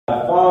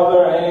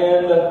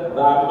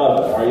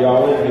mother. Are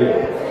y'all in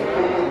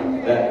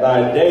here? That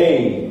thy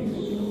days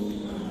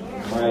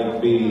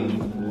might be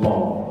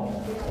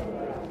long.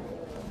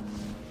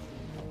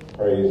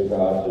 Praise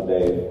God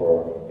today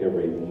for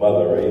every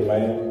mother.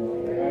 Amen.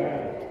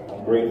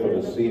 I'm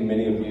grateful to see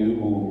many of you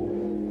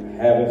who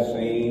haven't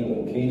seen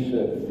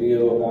Lakeisha and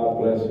Phil. God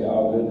bless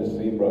y'all. Good to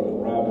see Brother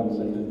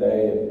Robinson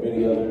today and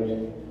many others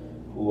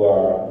who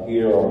are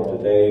here on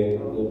today.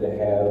 Good to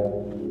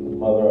have the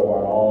mother of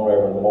our own,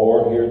 Reverend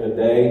Moore, here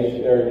today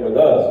sharing with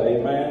us.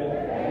 Amen.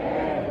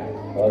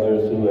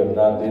 Others who have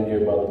not been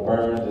here, Brother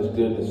Burns, it's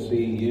good to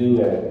see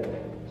you and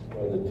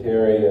Brother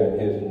Terry and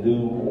his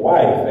new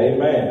wife.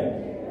 Amen.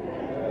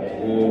 That's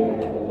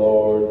good. The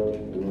Lord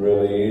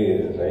really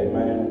is.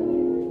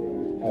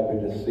 Amen. Happy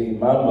to see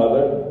my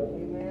mother,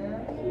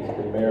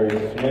 Sister Mary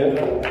Smith,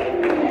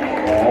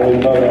 the only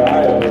mother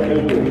I ever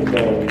knew.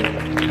 So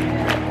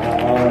I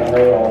honor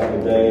her on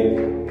today.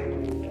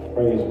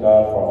 Praise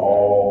God for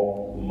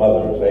all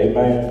mothers.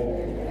 Amen.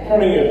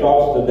 Turning your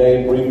thoughts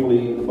today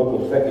briefly, the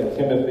book of 2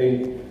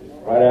 Timothy.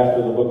 Right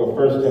after the book of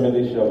 1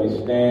 Timothy shall we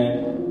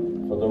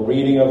stand for the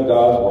reading of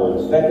God's word.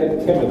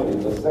 2 Timothy,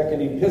 the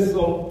second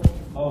epistle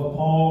of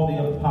Paul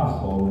the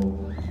Apostle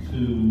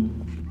to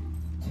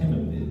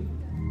Timothy.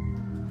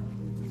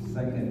 2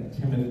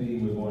 Timothy,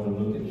 we're going to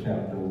look at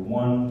chapter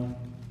 1.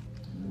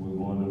 And we're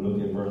going to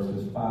look at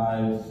verses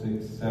 5,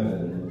 6,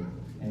 7,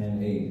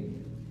 and 8.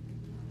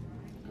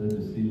 Good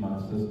to see my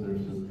sister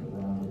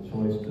around the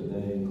choice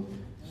today.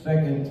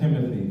 2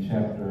 Timothy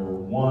chapter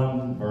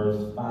 1,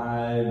 verse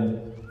 5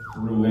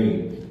 through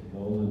 8.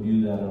 Those of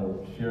you that are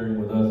sharing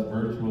with us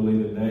virtually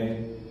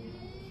today,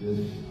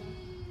 just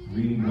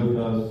read with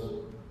us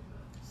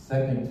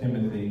 2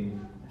 Timothy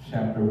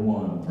chapter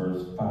 1,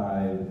 verse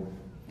 5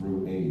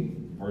 through 8.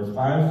 Verse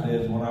 5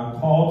 says, "When I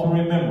call to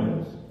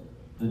remembrance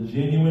the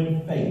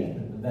genuine faith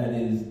that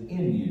is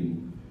in you,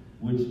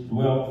 which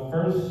dwelt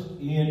first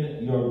in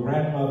your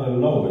grandmother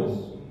Lois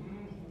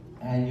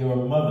and your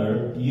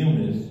mother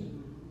Eunice,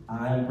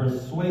 I am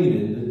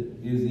persuaded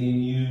is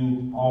in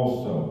you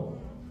also.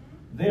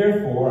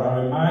 Therefore,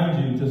 I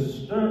remind you to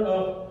stir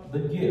up the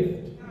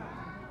gift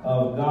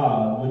of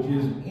God which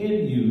is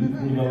in you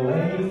through the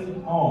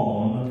laying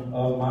on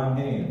of my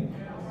hands.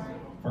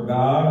 For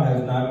God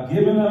has not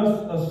given us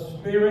a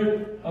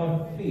spirit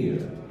of fear.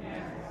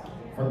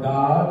 For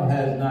God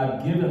has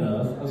not given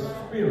us a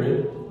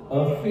spirit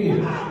of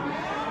fear.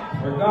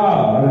 For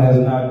God has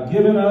not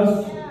given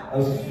us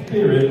a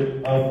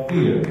spirit of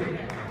fear,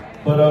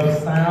 but of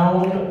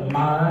sound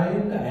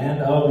mind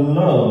and of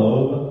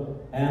love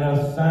and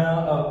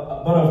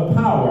but of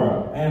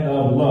power and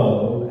of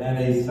love and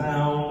a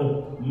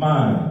sound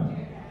mind.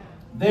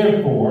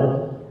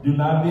 Therefore, do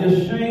not be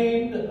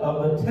ashamed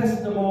of the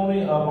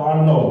testimony of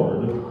our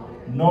Lord,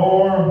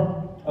 nor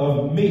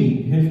of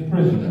me, his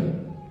prisoner,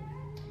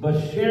 but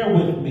share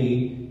with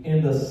me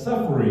in the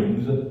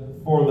sufferings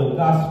for the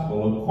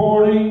gospel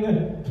according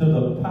to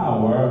the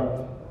power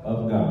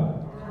of God."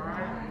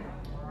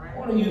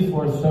 I want to use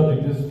for a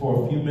subject just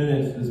for a few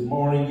minutes this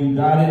morning. You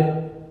got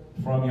it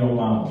from your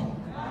mama.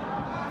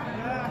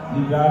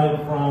 You got it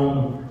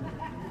from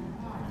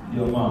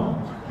your mama.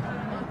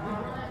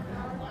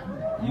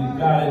 You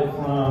got it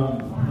from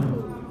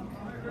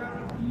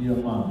your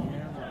mama.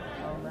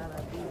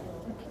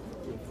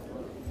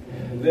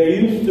 There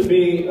used to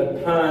be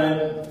a time,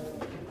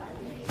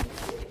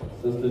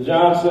 Sister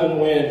Johnson,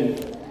 when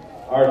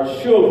our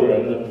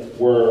children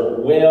were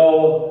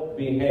well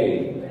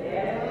behaved.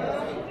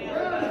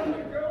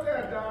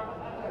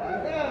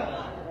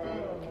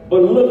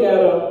 But look at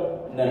them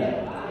now.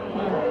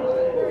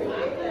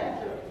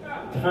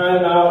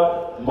 Time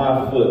out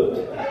my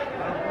foot.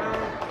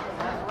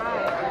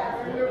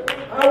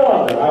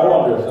 I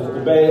wonder,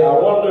 Sister Bay, I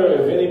wonder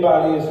if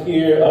anybody is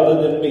here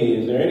other than me.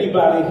 Is there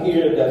anybody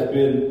here that's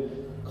been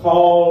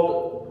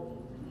called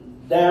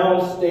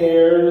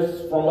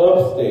downstairs from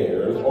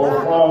upstairs or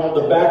from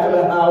the back of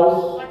the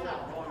house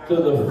to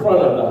the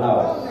front of the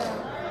house,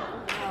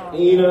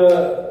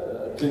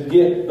 to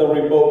get the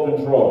remote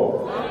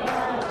control?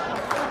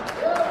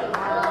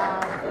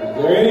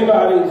 Is there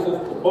anybody,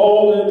 Sister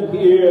Bolden,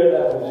 here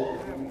that was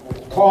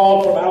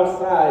called from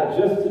outside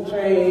just to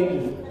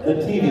change the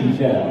TV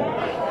channel?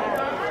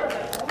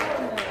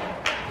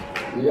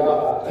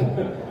 Yeah.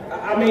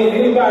 I mean,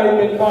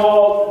 anybody been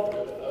called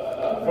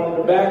from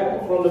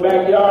the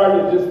backyard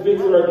to just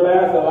fix her a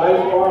glass of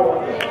ice water?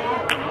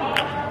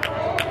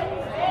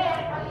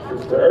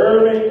 Sister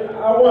Irving,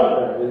 I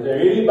wonder, is there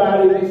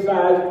anybody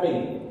besides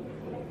me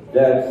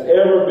that's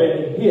ever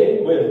been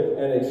hit with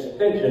an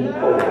extension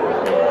cord?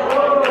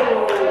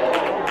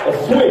 A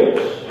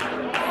switch.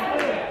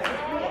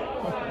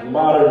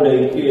 Modern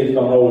day kids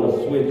don't know what a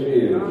switch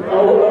is.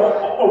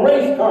 A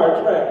race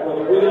car track,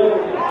 Brother Will.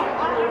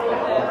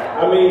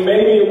 I mean,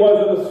 maybe it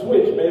wasn't a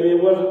switch, maybe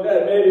it wasn't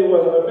that, maybe it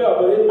wasn't a belt,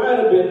 but it might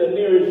have been the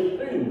nearest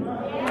shoe.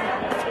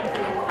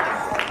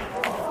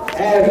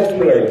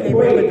 Ashtray.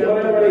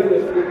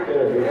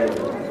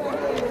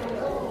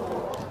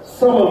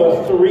 Some of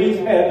us, Therese,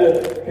 had to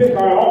pick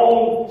our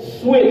own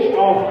switch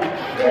off the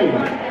tree.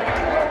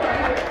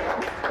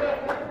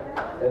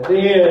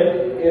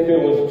 Then, if it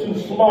was too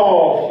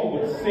small, she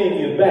would send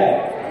you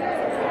back.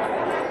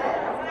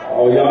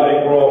 Oh, y'all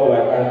didn't grow up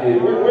like I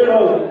did. Where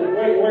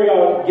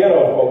y'all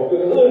ghetto folks? The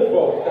hood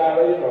folks,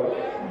 Tyler, you know.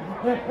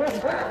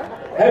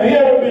 Have you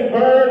ever been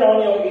burned on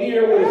your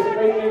ear with a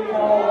straightening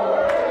comb?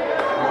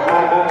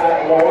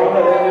 No,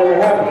 that never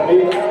happened to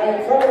me.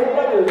 Some of the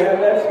brothers have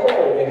that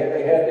story. They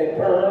had their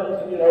perms,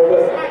 you know.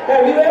 But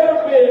have you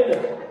ever been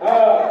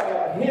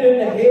hit in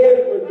the head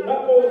with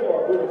knuckles or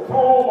with a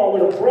comb or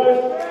with a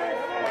brush?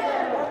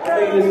 I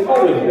mean, it's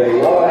Mother's Day,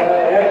 y'all.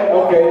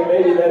 Okay,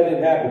 maybe that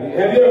didn't happen to you.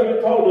 Have you ever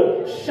been told to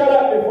shut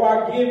up before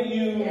I give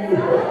you?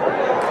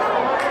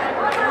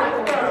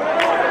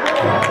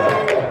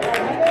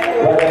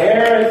 But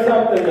hair is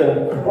something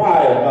to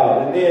cry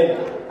about. And then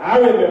I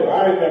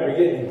remember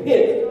getting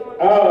hit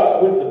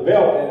with the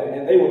belt,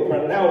 and they would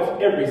pronounce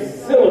every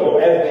syllable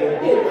as they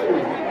hit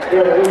you.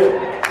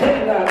 They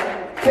did not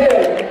tell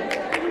you.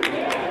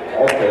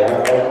 Okay.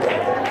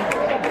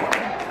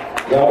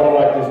 Y'all don't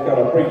like this kind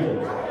of preaching.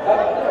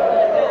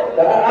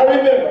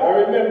 I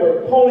remember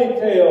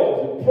ponytails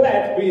and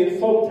plaits being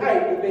so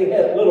tight that they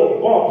had little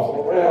bumps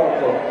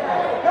around the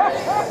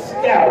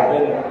scalp.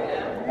 And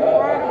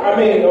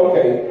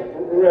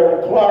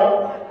Reverend Clark,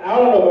 I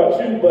don't know about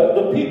you, but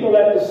the people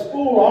at the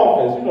school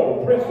office, you know,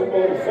 the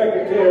principal, the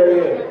secretary,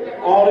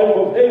 and all them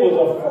folks, they was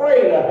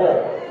afraid of her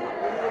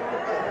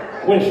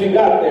when she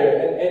got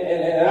there.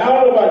 And I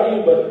don't know about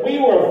you, but we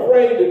were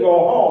afraid to go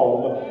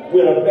home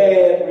with a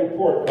bad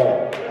report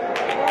card.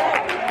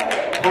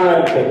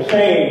 Times have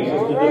changed,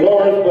 Sister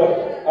Dolores, but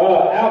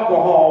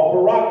alcohol,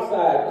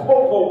 peroxide,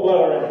 cocoa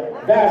butter,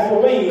 and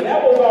Vaseline,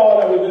 that was all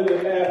that was in the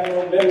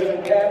bathroom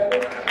medicine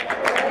cabinet.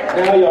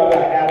 Now y'all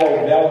got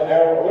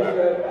arrow, what's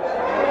that?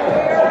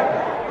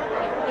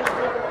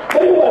 But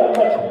there wasn't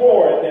much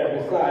more in there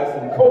besides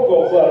some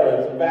cocoa butter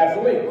and some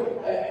Vaseline.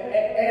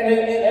 And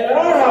in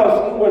our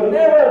house, you were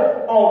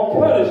never on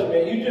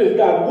punishment. You just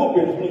got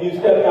whoopings when you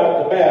stepped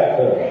out the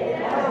bathtub.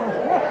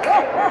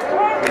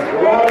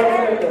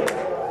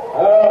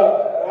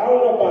 I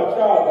don't know about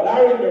y'all, but I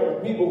remember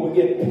people would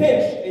get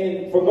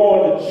pinched for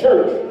going to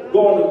church,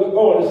 going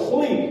to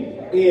sleep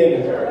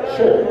in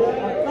church.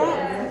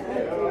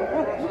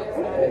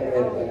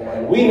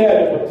 And we had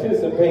to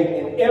participate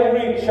in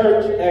every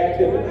church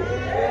activity.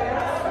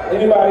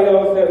 Anybody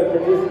else had to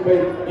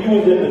participate? You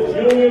was in the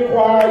junior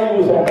choir, you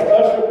was on the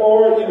usher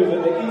board, you was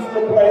in the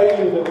Easter play,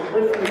 you was in the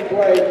Christmas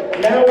play.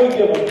 Now we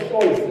give them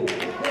choices.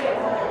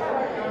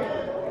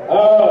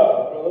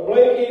 Brother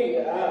Blakey,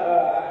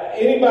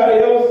 anybody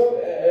else,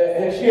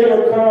 has she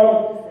ever come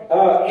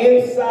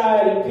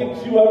inside and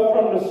picked you up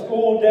from the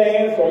school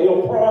dance or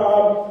your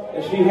prom,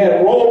 and she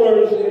had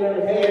rollers in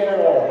her hair,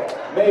 or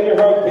maybe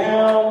her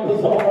gown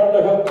was on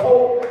under her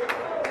coat?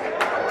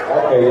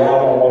 Okay, y'all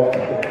don't know.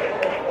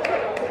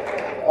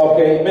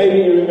 Okay, maybe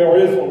you remember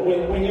this one.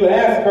 When you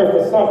asked her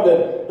for something,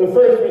 the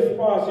first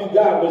response you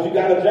got was, "You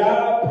got a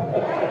job?"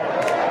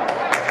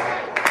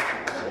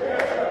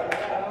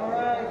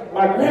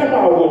 My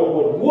grandma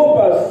would whoop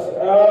us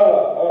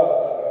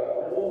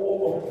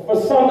for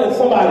something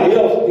somebody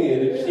else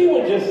did. And she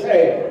would just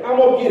say, "I'm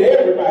going to get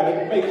everybody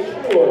to make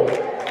sure."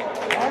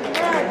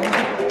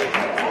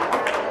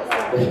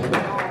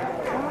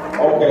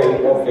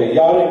 Okay,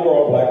 y'all didn't grow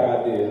up like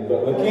I did,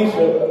 but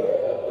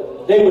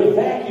Lakeisha, they would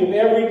vacuum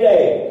every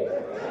day.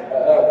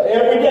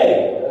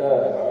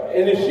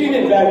 And if she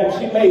didn't vacuum,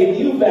 she made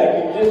you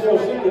vacuum just so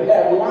she could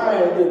have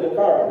lines in the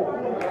carpet.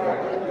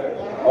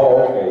 Oh,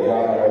 okay,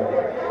 y'all know.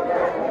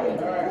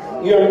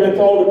 You ever been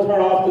told to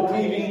turn off the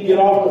TV, get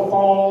off the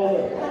phone,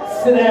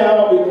 sit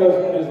down because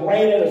when it's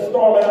raining or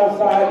storming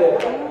outside that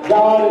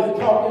God is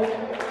talking?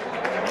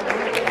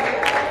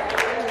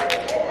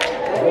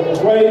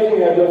 Mrs. Wade, you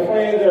have your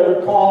friends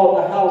ever called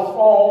the house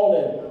phone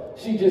and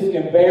she just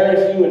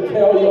embarrassed you and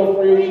tell your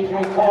friend you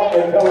can't talk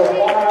and tell her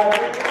why?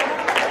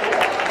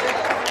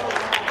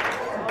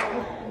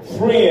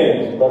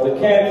 Friends, Brother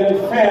Canton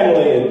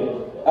family,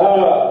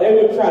 and they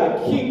would try to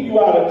keep you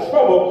out of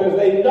trouble because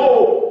they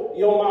know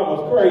your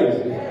mama's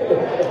crazy.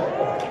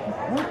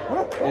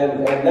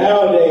 and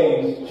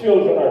nowadays,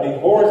 children are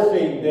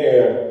divorcing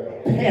their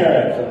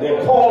parents and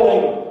they're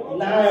calling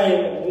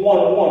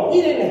 911.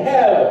 We didn't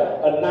have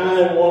a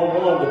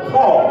 911 to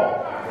call.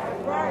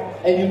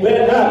 And you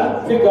better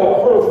not pick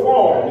up her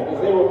phone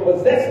because they were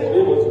possessive.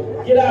 It was,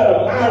 "Get out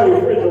of my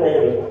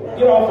refrigerator.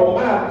 Get off of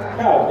my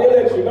couch." They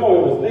let you know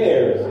it was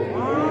theirs.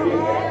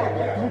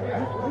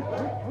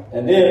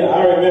 And then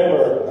I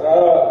remember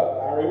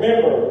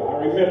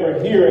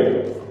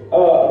hearing,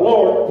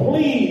 "Lord,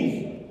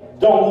 please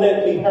don't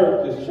let me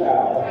hurt this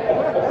child."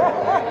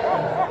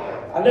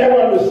 I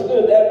never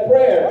understood that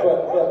prayer,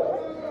 but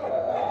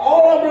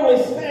all I'm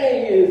really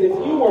saying is if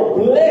you were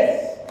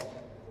blessed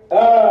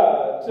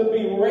to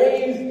be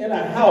raised in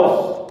a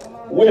house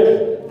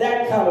with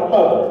that kind of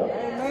mother,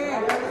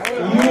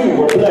 you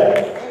were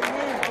blessed.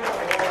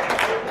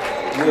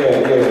 Yeah,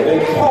 they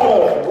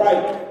taught us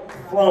right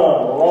from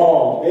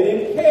wrong. They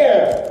didn't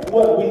care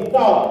what we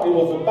thought. It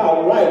was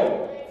about right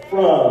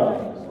from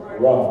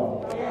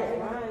wrong.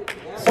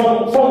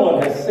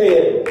 Someone has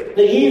said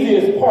The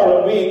easiest part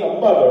of being a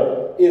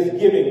mother is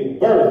giving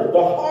birth.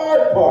 The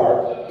hard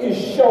part is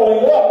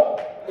showing up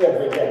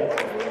every day.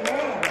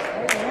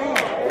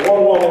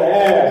 One woman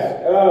asked,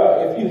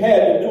 if you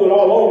had to do it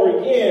all over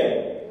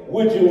again,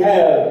 would you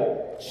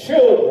have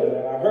children?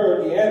 And I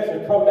heard the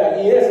answer come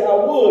back, yes, I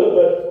would,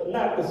 but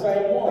not the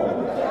same one.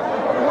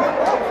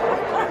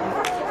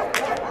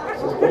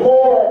 Sister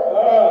Moore,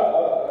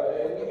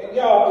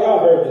 y'all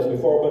heard this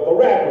before, but the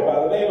rapper by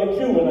the name of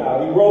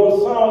Juvenile, he wrote a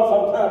song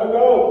some time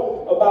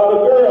ago about a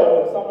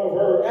girl and some of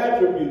her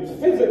attributes,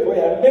 physically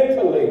and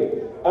mentally,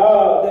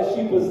 that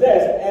she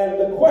possessed. And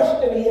the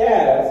question he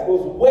asked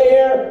was,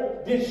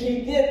 where did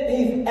she get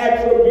these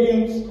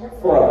attributes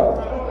from?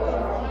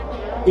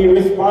 He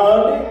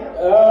responded,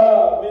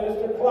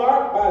 Minister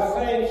Clark, by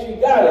saying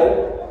she got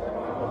it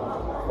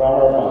from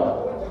her mom.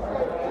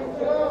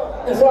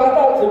 And so I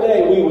thought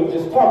today we would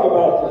just talk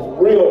about this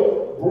real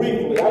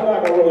briefly. I'm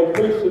not going to really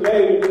preach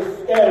today with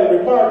just scattered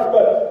remarks,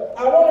 but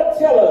I want to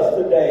tell us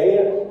today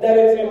that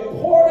it's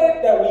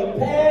important that we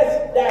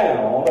pass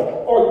down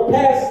or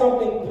pass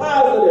something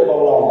positive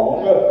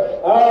along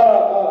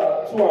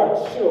to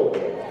our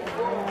children.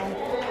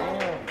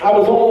 I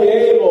was only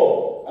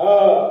able,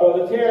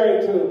 Brother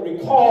Terry, to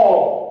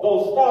recall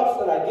those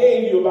thoughts that I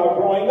gave you about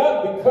growing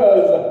up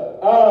because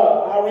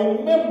I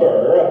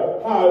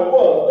remember how it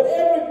was. But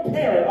every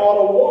parent ought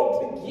to want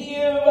to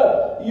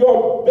give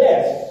your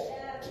best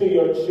to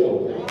your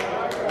children.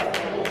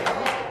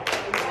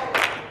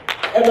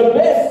 And the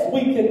best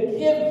we can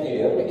give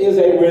them is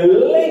a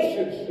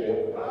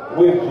relationship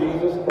with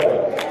Jesus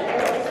Christ.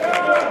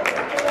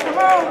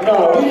 No,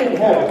 we didn't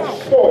have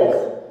a choice.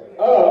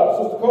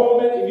 Sister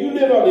Coleman, if you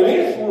live under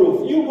this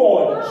roof, you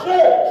going to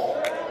church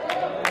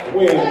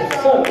when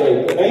Sunday.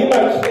 Now you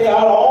might stay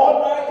out all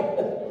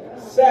night,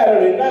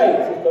 Saturday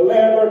night, Sister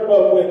Lambert,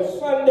 but when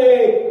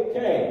Sunday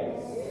came,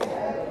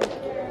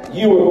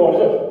 you were going to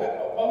church.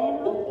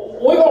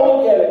 We're going to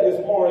look at it this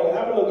morning, and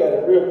I'm going to look at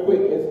it real quick.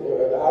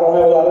 I don't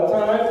have a lot of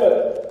time,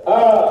 but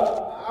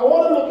I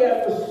want to look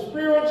at the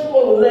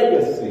spiritual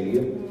legacy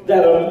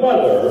that a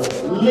mother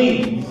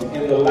leaves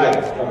in the life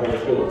of her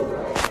children.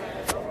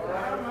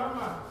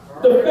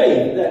 The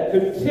faith that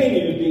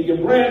continues to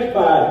be branched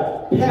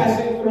by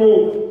passing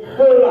through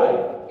her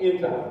life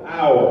into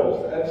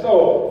ours. And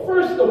so,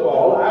 first of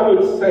all, I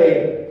would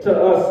say to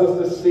us,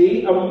 Sister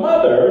C, a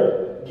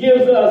mother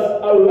gives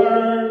us a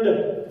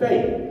learned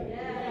faith.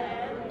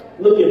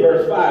 Look at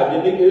verse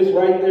 5. It's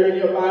right there in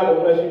your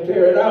Bible unless you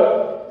tear it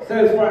out. It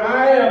says, for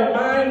I am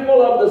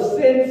mindful of the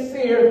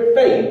sincere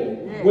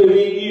faith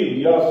within you.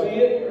 Y'all see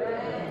it?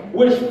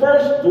 Which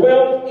first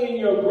dwelt in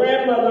your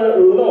grandmother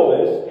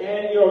Lois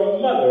and your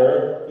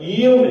mother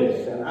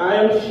Eunice. And I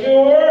am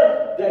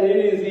sure that it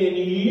is in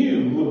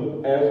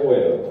you as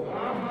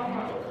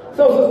well.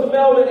 So, Sister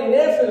Melvin, in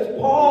essence,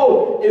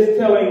 Paul is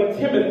telling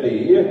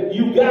Timothy,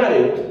 you got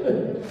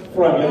it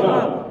from your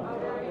mom.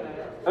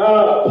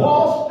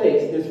 Paul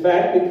states this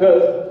fact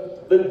because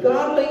the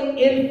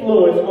godly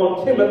influence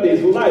on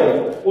Timothy's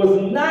life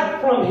was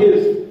not from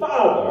his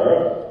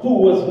father, who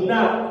was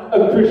not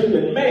a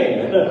Christian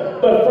man,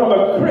 but from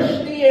a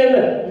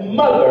Christian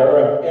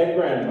mother and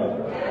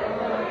grandmother.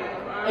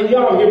 And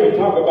y'all hear me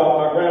talk about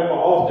my grandma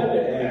often,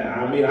 and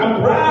I mean,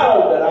 I'm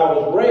proud that I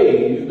was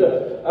raised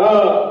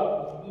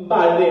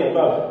by them.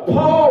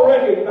 Paul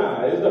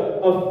recognized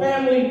a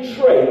family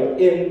trait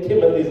in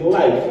Timothy's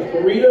life,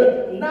 Sister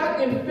Rita,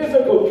 not in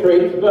physical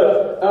traits,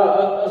 but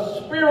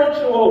a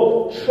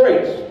spiritual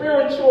trait,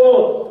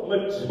 spiritual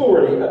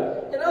maturity.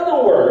 In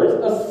other words,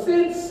 a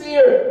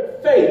sincere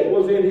faith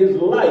was in his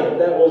life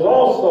that was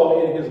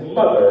also in his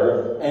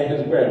mother and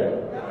his grandmother.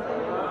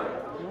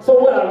 So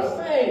what I'm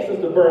saying,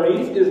 Sister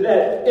Bernice, is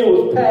that it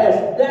was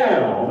passed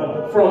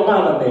down from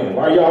Mama and them.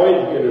 Are y'all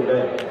in here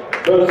today?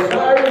 Brother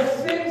Cyrus,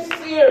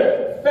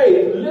 sincere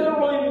faith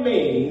literally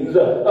means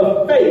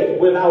a faith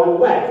without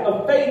wax,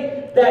 a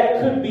faith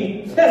that could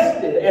be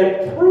tested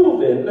and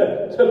proven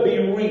to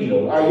be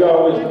real. Are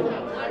y'all with me?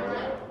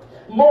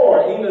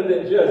 More even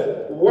than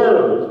just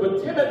words.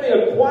 But Timothy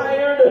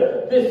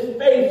acquired this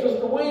faith,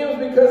 Sister Williams,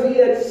 because he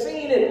had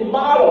seen it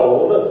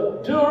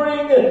modeled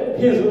during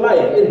his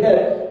life.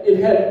 It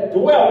had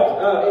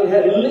dwelt, it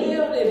had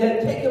lived, it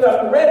had taken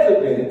up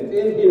residence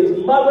in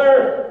his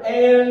mother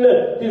and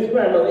his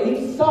grandmother.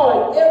 He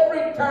saw it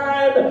every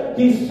time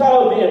he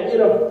saw them. It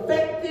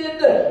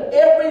affected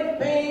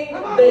everything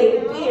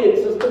they did,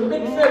 Sister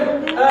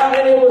Mixon,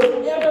 and it was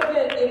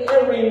evident in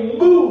every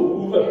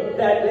move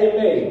that they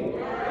made.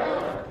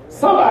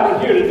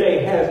 Somebody here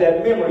today has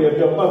that memory of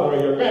your mother or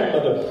your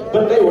grandmother,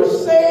 but they were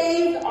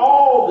saved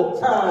all the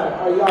time.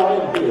 Are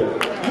y'all in here?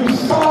 You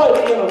saw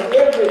it in them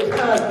every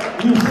time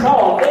you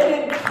saw them. They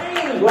didn't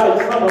change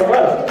like some of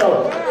us. You know,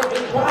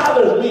 it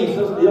bothers me,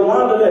 Sister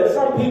Yolanda, that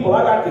some people,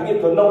 I got to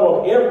get to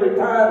know them every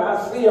time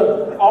I see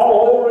them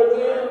all over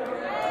again.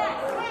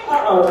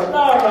 No.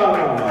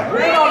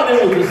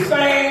 It was the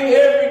same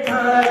every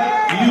time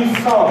you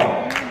saw them.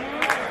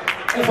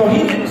 And so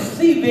he didn't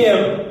see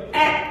them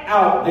act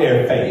out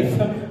their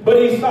faith,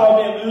 but he saw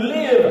them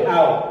live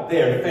out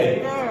their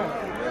faith.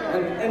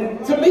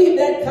 And to me,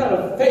 that kind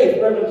of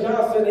faith, Reverend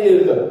Johnson,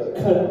 is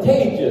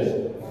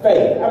contagious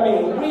faith. I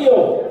mean,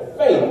 real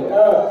faith.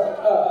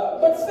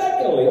 But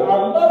secondly,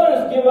 our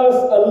mothers give us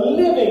a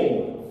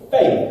living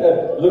faith.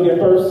 Look at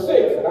verse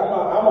 6, and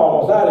I'm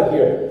almost out of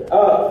here.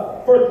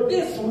 For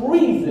this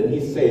reason, he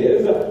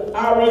says,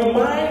 I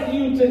remind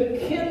you to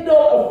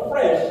kindle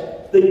afresh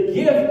the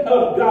gift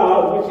of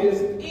God which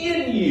is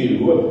in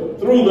you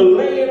through the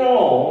laying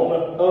on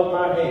of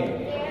my hands.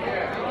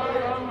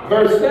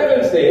 Verse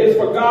 7 says,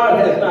 for God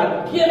has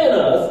not given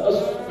us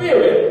a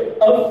spirit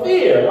of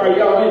fear. Are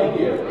y'all in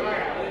here?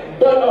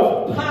 But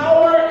of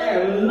power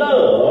and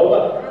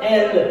love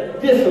and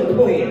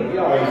discipline.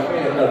 Y'all ain't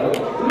saying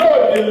nothing.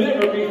 Lord,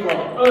 deliver me from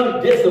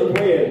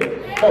undisciplined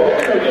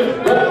folks.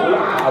 Just go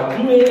loud,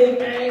 do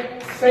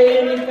anything, say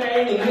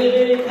anything, and live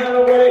any kind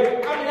of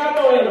way. I mean, I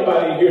know ain't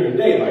nobody here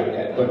today like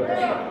that, but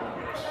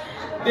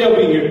they'll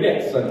be here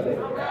next Sunday.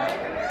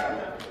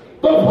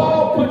 But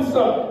Paul put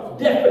some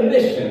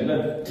definition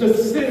to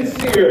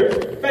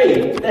sincere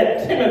faith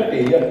that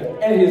Timothy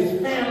and his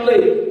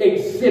family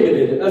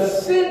exhibited. A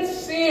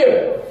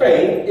sincere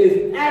faith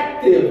is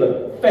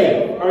active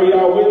faith. Are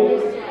y'all with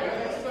me?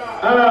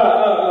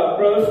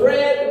 Brother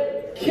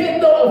Fred,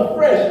 kindle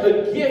afresh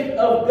the gift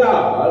of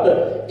God.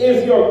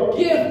 Is your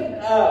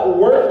gift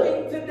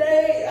working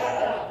today?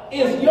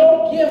 Is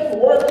your gift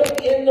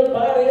working in the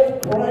body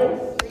of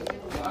Christ?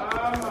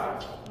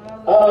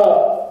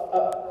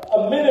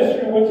 A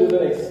ministry which is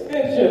an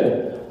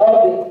extension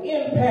of the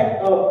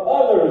impact of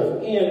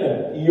others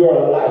in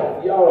your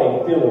life. Y'all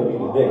ain't feeling me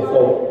today,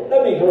 so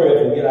let me hurry up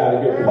and get out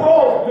of here.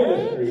 Paul's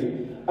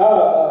ministry,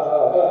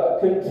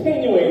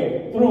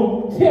 continuing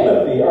through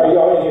Timothy. Are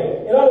y'all in here?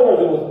 In other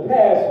words, it was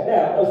passed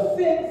down. A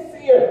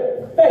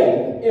sincere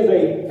faith is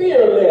a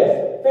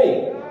fearless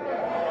faith.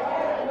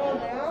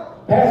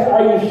 Pastor,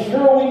 are you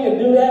sure we can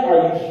do that? Are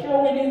you sure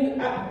we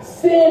need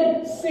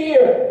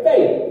sincere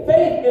faith?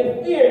 Faith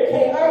and fear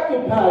can't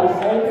occupy the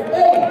same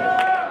space.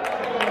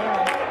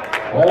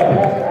 Well,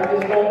 Pastor, I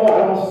just don't know. I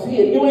don't see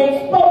it. You ain't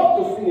supposed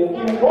to see it.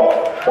 You walk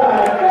by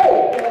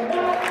faith and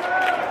not.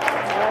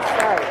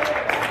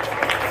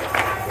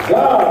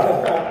 God has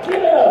not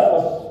given us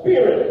a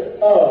spirit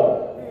of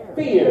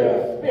fear,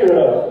 a spirit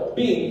of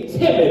being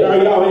timid. Are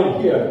y'all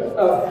in here?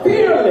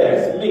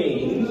 Fearless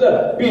means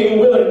being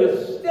willing to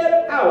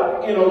step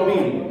out in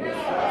obedience.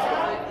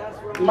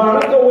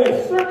 Monica, when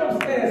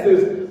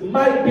circumstances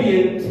might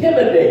be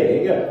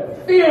intimidating,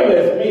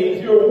 fearless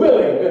means you're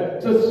willing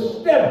to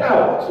step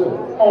out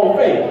on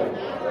faith.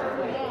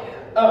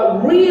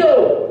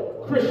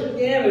 Real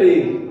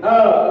Christianity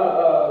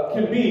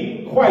can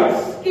be quite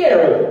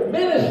scary.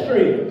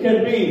 Ministry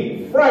can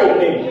be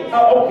frightening.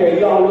 Okay,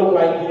 y'all look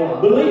like you don't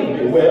believe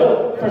me.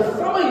 Well, for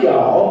some of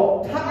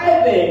y'all,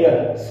 tithing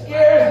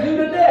scares you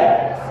to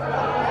death.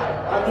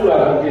 I knew I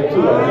would get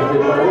too much.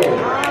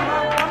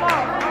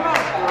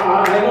 I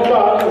ain't gonna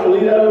bother.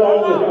 Leave that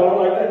alone. Y'all don't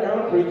like that kind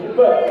of preaching.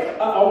 But,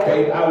 okay,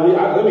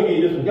 let me give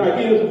you this one. Can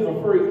I give this one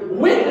for free?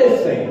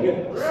 Witnessing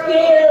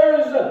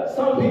scares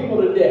some people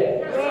to death.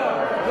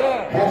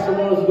 Pastor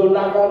wants to go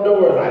knock on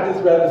doors. I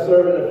just rather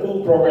serve in the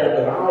food program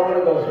because I don't want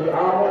to go through. I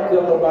don't want to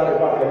tell nobody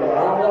about the Lord. I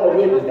don't want to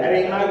witness. That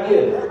ain't my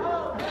gift.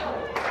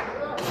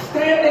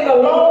 Standing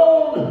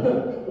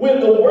alone when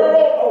the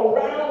world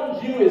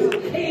around you is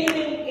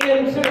caving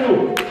into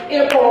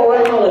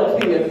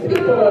immorality and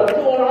people are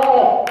doing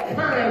all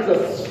kinds of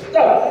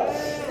stuff.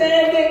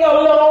 Standing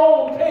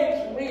alone takes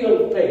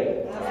real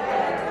faith.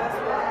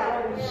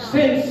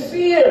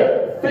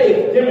 Sincere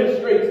faith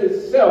demonstrates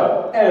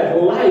itself as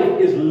life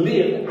is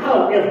lived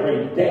out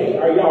every day.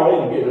 Are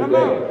y'all in here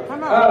today?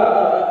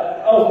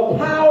 Of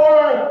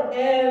power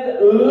and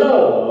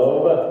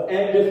love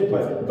and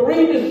discipline.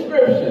 3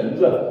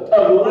 descriptions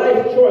of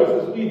life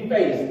choices we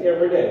face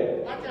every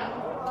day.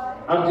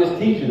 I'm just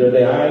teaching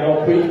today. I ain't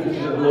gonna preach. This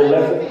is just a little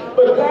lesson.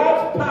 But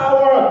God's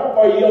power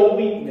or your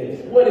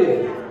weakness? What is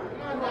it?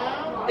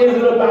 Is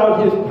it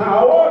about his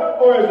power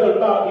or is it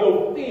about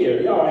your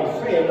fear? Y'all ain't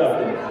saying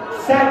nothing.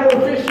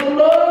 Sacrificial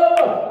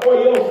love or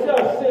your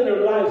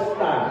self-centered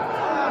lifestyle?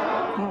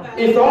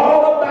 It's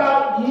all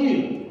about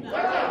you.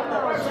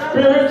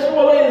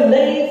 Spiritually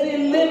lazy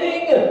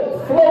living,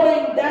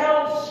 floating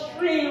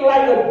downstream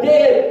like a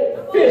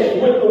dead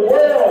fish with the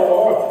world,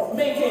 or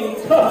making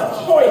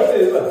tough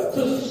choices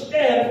to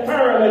stand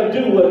firm and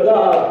do what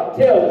God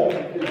tells you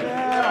to do.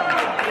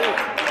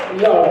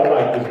 Y'all don't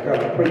like this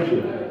kind of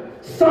preaching.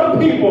 Some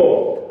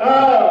people,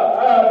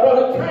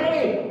 Brother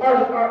Tiny,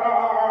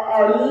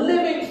 are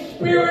living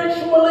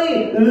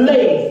spiritually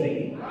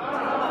lazy,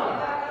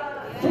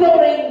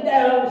 floating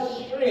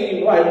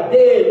downstream like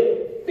dead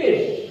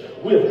fish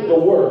with the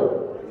world.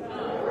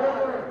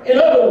 In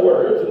other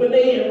words, when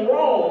they in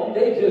Rome,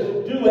 they just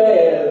do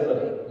as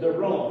the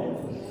Romans.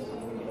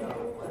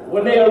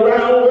 When they're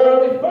around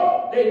worldly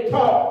folk, they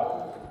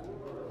talk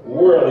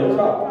worldly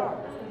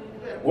talk.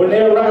 When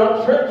they're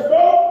around church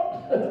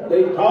folk,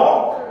 they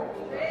talk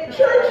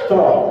church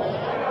talk.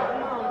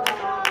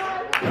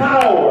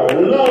 Power,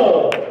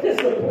 love,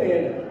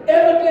 discipline,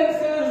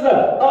 evidences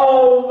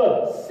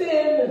of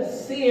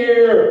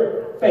sincere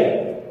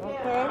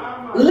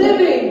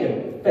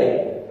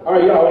Are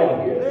y'all in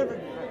here?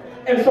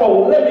 And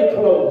so let me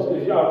close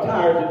because y'all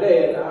tired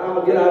today, and I'm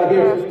going to get out of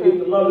here so we can get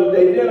the Mother's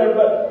Day dinner.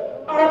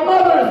 But our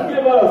mothers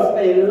give us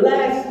a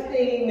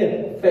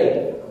lasting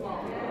faith.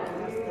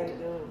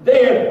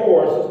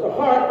 Therefore, Sister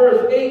Hart,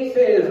 verse 8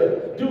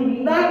 says, do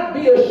not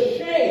be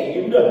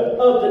ashamed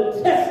of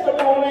the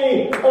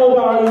testimony of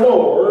our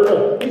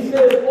Lord. He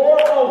says,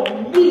 or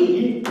of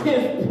me,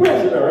 his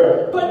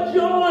prisoner, but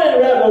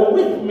join rather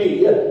with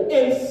me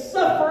in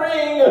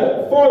suffering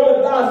for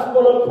the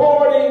gospel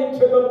according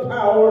to the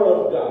power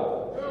of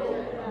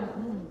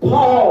God.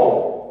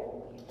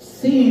 Paul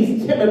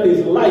sees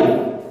Timothy's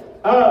life.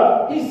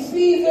 He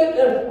sees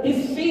it. He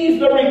sees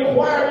the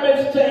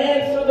requirements to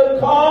answer the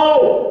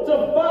call to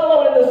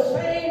follow in the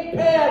same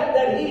path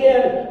that he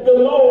and the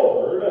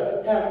Lord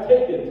have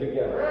taken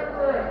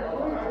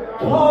together.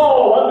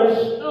 Paul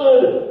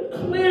understood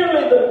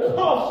clearly the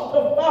cost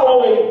of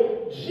following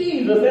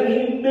Jesus, and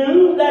he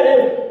knew that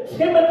if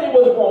Timothy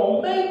was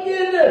going to make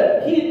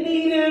it, he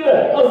needed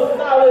a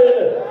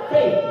solid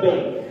faith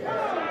base.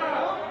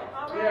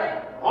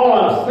 All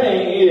I'm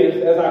saying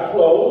is, as I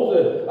close,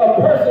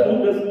 a person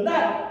who does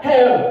not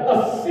have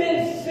a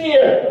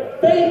sincere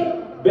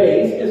faith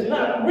base is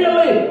not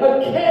really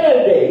a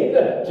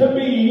candidate to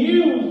be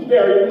used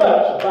very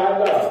much by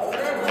God.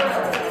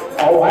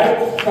 All right,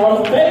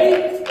 some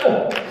faith,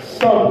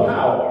 some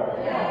power.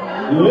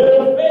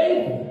 Little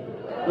faith,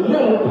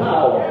 little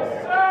power.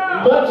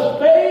 Much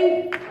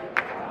faith,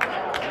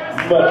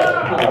 much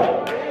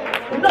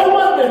power. No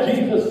wonder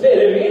Jesus said,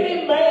 if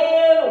any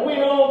man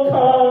will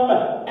come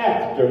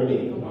after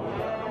me,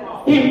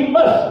 he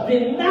must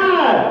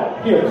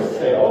deny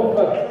himself,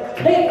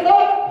 take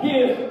up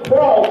his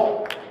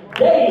cross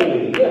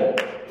daily,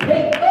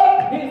 take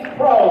up his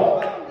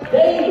cross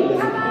daily,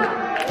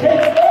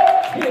 take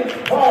up his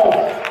cross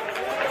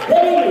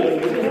daily,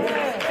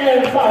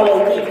 and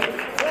follow me.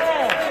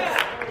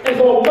 And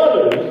so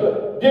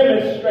mothers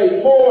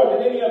demonstrate more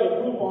than any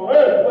other group on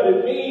earth what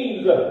it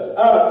means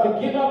to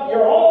give up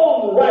your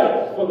own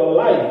rights for the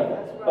life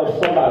of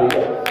somebody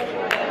else.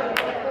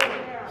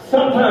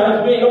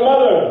 Sometimes being a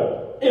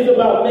mother is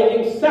about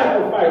making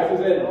sacrifices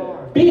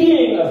and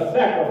being a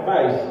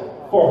sacrifice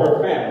for her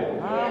family.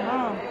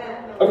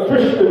 A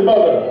Christian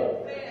mother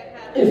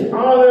is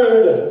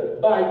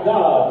honored by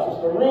God,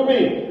 Sister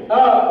Ruby.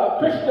 A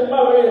Christian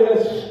mother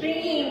is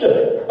esteemed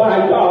by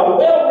God,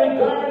 well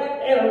regarded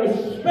and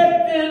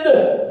respected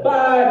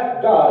by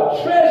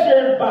God,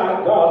 treasured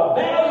by God,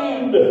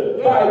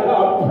 valued by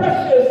God,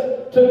 precious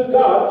to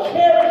God,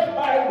 cherished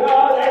by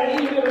God,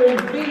 and even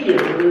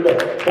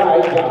revered by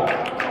God.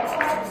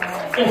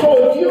 And so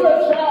if you're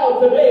a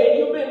child today and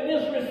you've been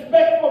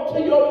disrespectful to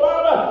your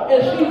mama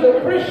and she's a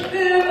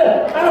Christian,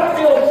 I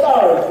feel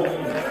sorry for you.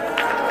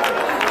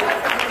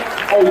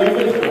 Oh, you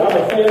missed it. I'm going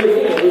to say it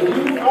again. If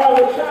you are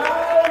a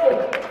child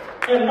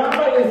and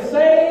mama is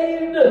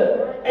saved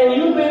and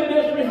you've been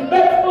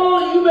disrespectful,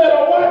 you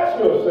better watch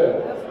yourself.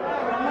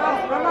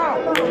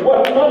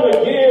 What mother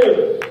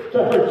gives to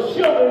her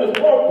children is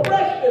more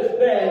precious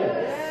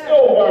than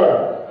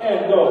silver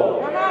and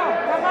gold.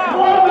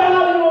 More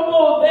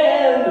valuable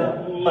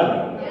than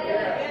money.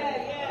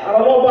 I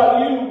don't know about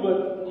you,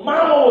 but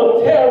mama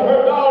will tell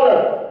her daughter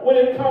when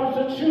it comes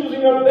to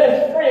choosing her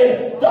best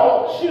friend,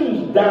 don't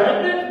choose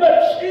diamonds,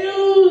 but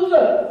choose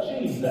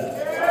Jesus.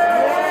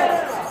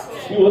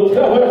 She will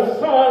tell her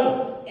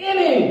son,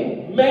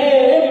 any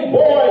man, any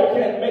boy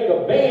can make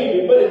a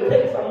baby, but it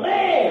takes a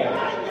man.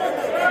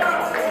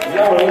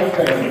 Y'all ain't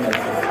saying that.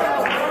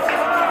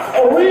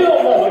 A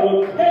real mother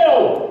will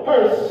tell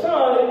her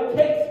son it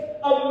takes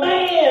a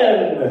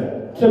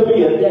man to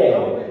be a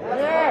dad.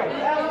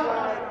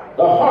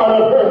 The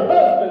heart of her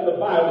husband, the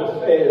Bible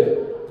says,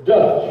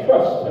 doth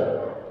trust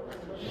her.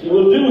 She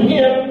will do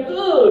him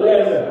good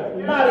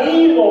and not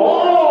evil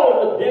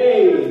all the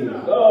days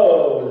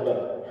of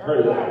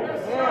her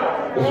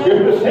life. The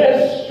scripture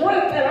says,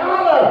 strength and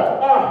honor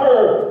are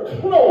her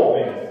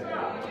clothing.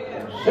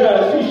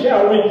 She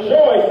shall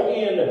rejoice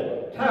in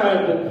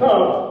time to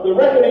come. The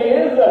record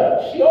is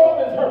she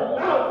opens her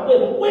mouth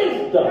with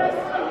wisdom,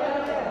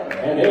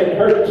 and in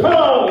her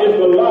tongue is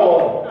the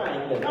law of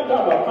kindness. I'm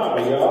talking about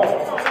mama,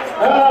 y'all.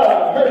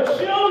 Her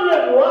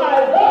children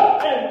rise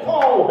up and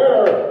call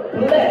her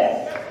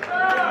blessed.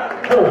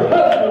 Her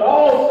husband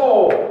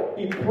also,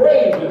 he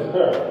praises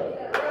her.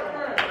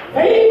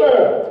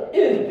 Favor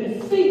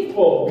is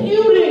deceitful.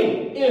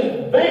 Beauty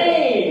is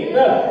vain.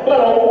 But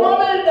a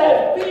woman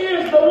that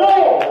fears the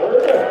Lord,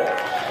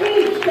 she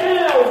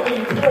shall be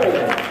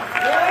praised.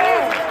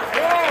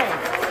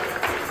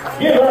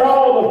 Give her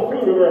all the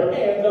fruit of her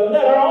hands and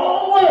let her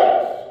own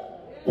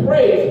works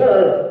praise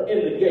her in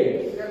the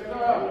gates.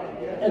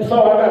 And so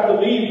I got to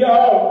leave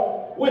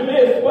y'all with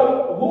this,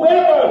 but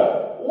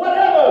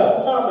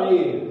whatever mama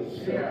is,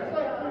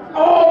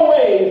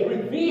 always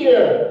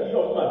revere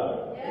your mother.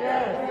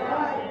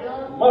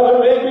 Mother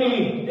may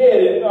be dead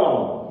and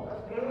gone,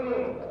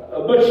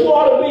 but you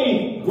ought to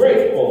be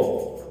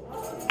grateful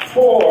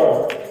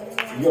for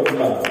your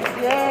mother.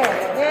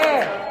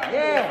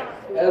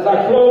 As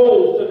I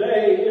close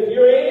today, if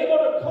you're able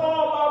to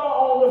call mama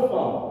on the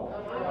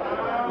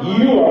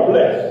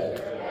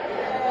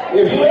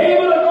If you're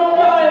able to go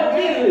by and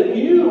visit,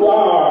 you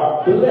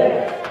are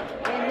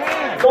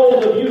blessed.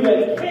 Those of you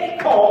that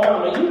can't call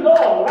mama, you know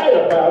I'm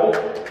right about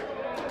it.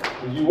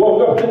 You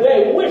woke up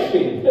today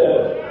wishing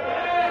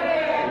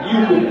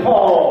you could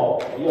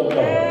call your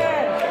mother.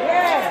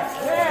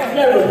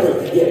 Never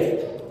forget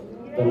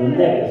the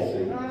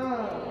legacy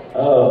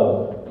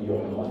of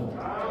your mother.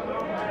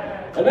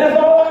 And that's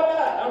all I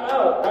got. I'm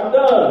out. I'm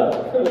done.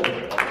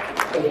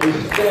 As we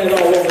stand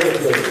all over the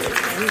place.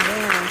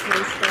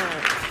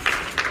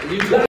 You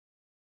got